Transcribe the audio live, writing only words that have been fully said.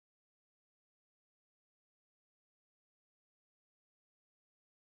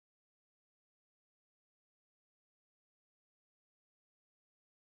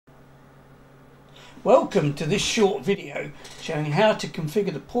Welcome to this short video showing how to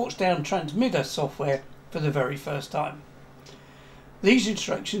configure the Portsdown transmitter software for the very first time. These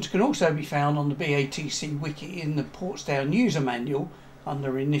instructions can also be found on the BATC wiki in the Portsdown user manual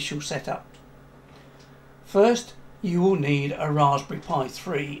under initial setup. First, you will need a Raspberry Pi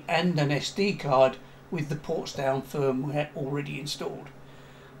 3 and an SD card with the Portsdown firmware already installed.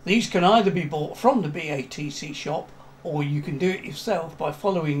 These can either be bought from the BATC shop, or you can do it yourself by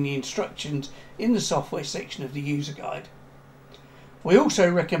following the instructions in the software section of the user guide. We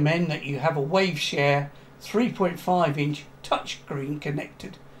also recommend that you have a WaveShare 3.5-inch touchscreen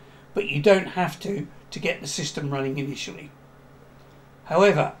connected, but you don't have to get the system running initially.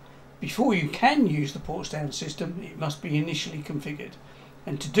 However, before you can use the Portsdown system, it must be initially configured,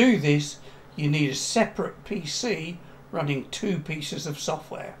 and to do this you need a separate PC running two pieces of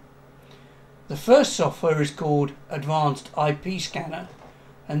software. The first software is called Advanced IP Scanner,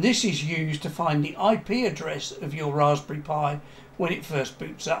 and this is used to find the IP address of your Raspberry Pi when it first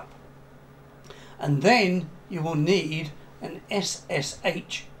boots up. And then you will need an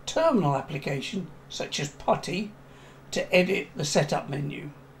SSH terminal application such as PuTTY to edit the setup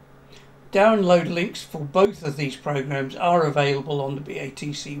menu. Download links for both of these programs are available on the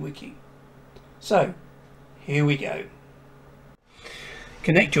BATC wiki. So here we go.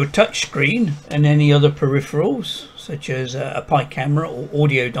 Connect your touchscreen and any other peripherals such as a Pi camera or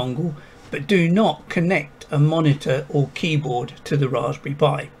audio dongle, but do not connect a monitor or keyboard to the Raspberry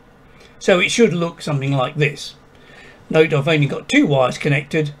Pi. So it should look something like this. Note I've only got two wires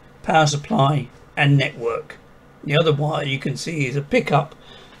connected, power supply and network. The other wire you can see is a pickup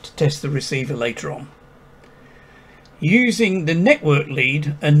to test the receiver later on. Using the network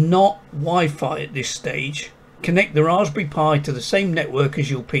lead and not Wi-Fi at this stage, connect the Raspberry Pi to the same network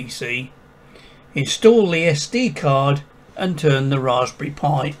as your PC, install the SD card and turn the Raspberry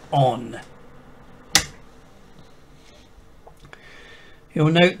Pi on.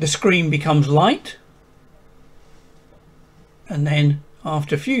 You'll note the screen becomes light, and then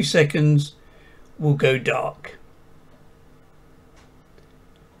after a few seconds will go dark.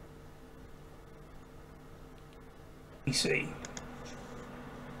 PC.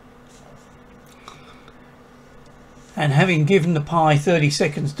 And having given the Pi 30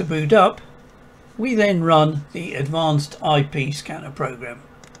 seconds to boot up, we then run the Advanced IP Scanner program.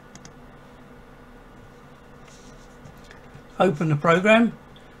 Open the program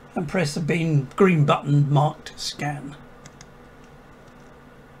and press the green button marked Scan.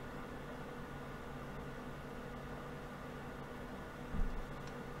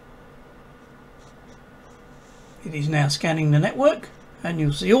 It is now scanning the network, and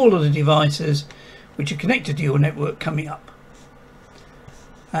you'll see all of the devices which are connected to your network coming up,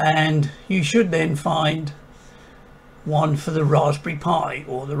 and you should then find one for the Raspberry Pi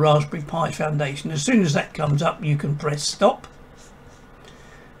or the Raspberry Pi Foundation. As soon as that comes up, you can press stop,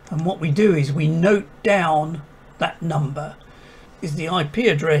 and what we do is we note down that number is the IP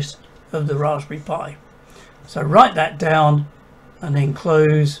address of the Raspberry Pi. So write that down and then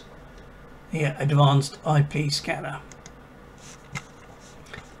close the Advanced IP Scanner.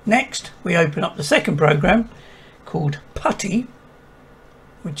 Next, we open up the second program called PuTTY,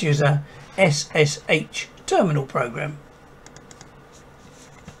 which is a SSH terminal program.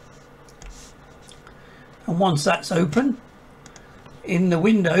 And once that's open, in the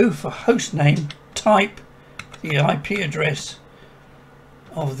window for hostname, type the IP address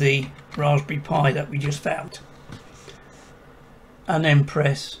of the Raspberry Pi that we just found, and then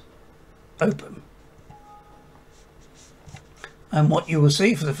press open. And what you will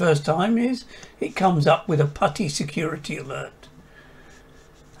see for the first time is it comes up with a PuTTY security alert,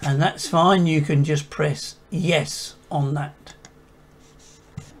 and that's fine. You can just press yes on that.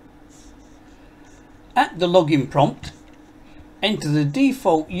 At the login prompt, enter the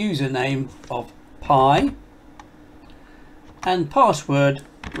default username of Pi and password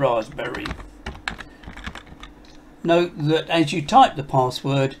Raspberry. Note that as you type the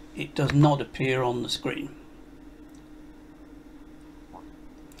password, it does not appear on the screen.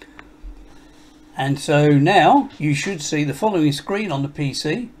 And so now you should see the following screen on the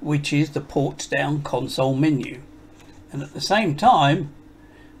PC, which is the Portsdown console menu, and at the same time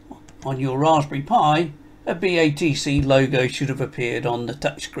on your Raspberry Pi a BATC logo should have appeared on the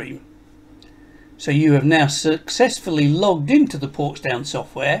touchscreen. So you have now successfully logged into the Portsdown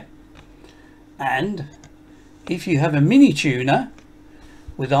software, and if you have a mini tuner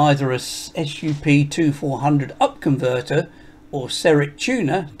with either a SUP2400 up converter or Serret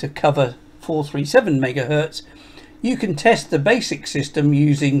tuner to cover 437 MHz, you can test the basic system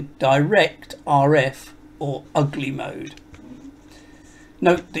using direct RF or ugly mode.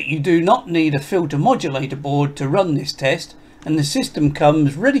 Note that you do not need a filter modulator board to run this test, and the system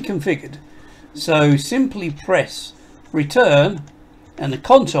comes ready configured. So simply press return and the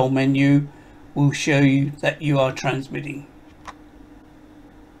console menu will show you that you are transmitting.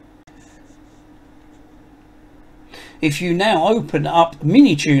 If you now open up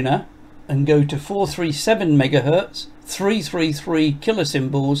Mini Tuner and go to 437 MHz, 333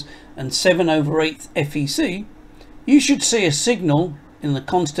 kilosymbols and 7/8 FEC, you should see a signal in the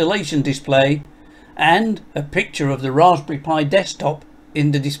constellation display and a picture of the Raspberry Pi desktop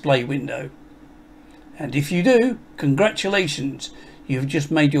in the display window. And if you do, congratulations, you've just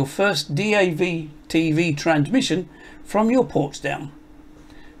made your first DAV TV transmission from your Portsdown.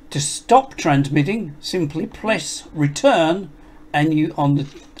 To stop transmitting, simply press return and you on the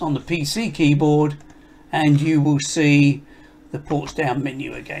PC keyboard, and you will see the Portsdown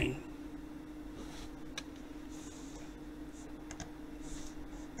menu again.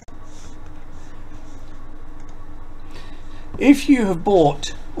 If you have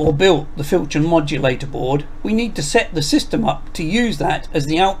bought or built the filter modulator board, we need to set the system up to use that as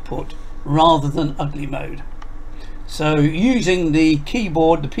the output rather than ugly mode. So using the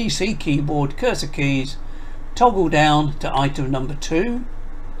keyboard, the PC keyboard cursor keys, toggle down to item number 2,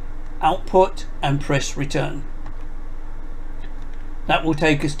 output, and press return. That will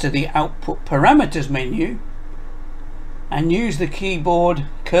take us to the output parameters menu, and use the keyboard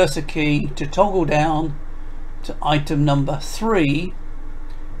cursor key to toggle down to item number 3,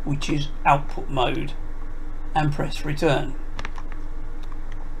 which is output mode, and press return.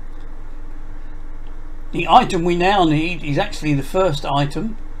 The item we now need is actually the first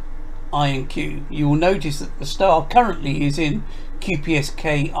item, I and Q. You will notice that the star currently is in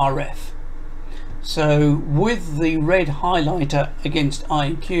QPSK RF. So with the red highlighter against I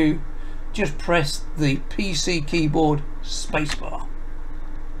and Q, just press the PC keyboard spacebar.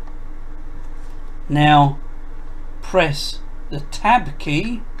 Now press the tab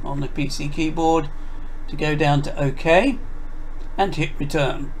key on the PC keyboard to go down to OK and hit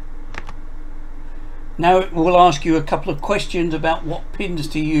return. Now it will ask you a couple of questions about what pins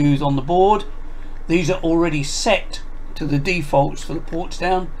to use on the board. These are already set to the defaults for the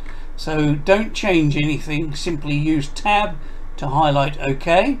Portsdown, so don't change anything. Simply use tab to highlight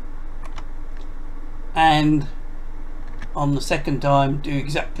OK, and on the second time do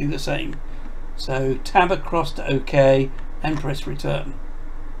exactly the same. So tab across to OK and press return.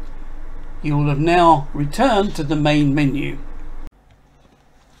 You will have now returned to the main menu.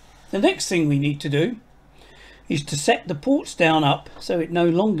 The next thing we need to do is to set the Portsdown up so it no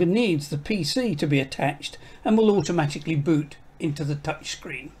longer needs the PC to be attached and will automatically boot into the touch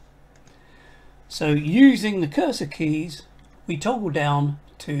screen. So using the cursor keys, we toggle down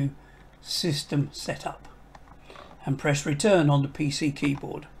to System Setup and press return on the PC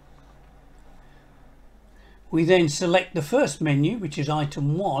keyboard. We then select the first menu, which is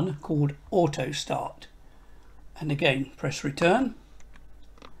item 1, called Auto Start, and again press return.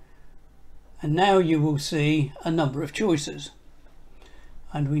 And now you will see a number of choices,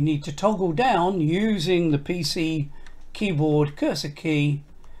 and we need to toggle down using the PC keyboard cursor key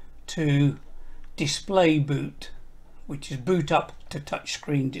to display boot, which is boot up to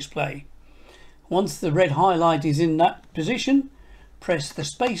touchscreen display. Once the red highlight is in that position, press the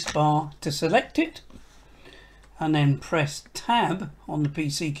space bar to select it, and then press tab on the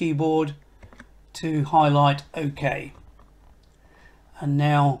PC keyboard to highlight OK. And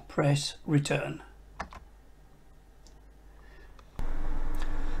now press return.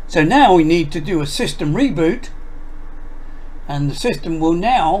 So now we need to do a system reboot, and the system will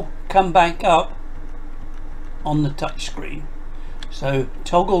now come back up on the touch screen. So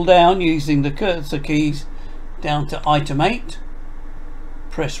toggle down using the cursor keys down to item 8,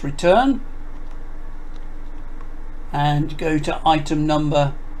 press return, and go to item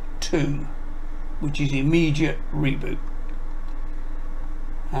number 2, which is immediate reboot.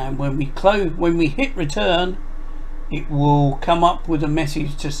 And when we hit return, it will come up with a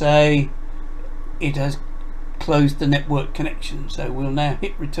message to say it has closed the network connection. So we'll now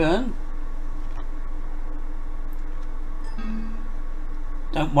hit return.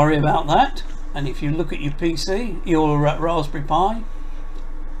 Don't worry about that. And if you look at your PC, your Raspberry Pi,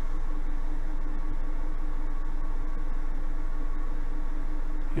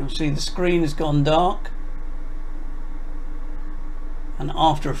 you'll see the screen has gone dark. And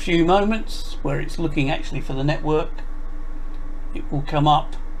after a few moments, where it's looking actually for the network, it will come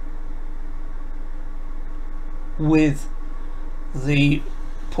up with the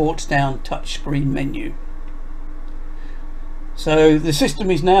Portsdown touchscreen menu. So the system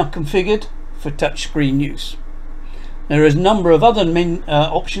is now configured for touchscreen use. There is a number of other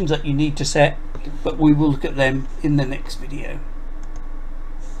options that you need to set, but we will look at them in the next video.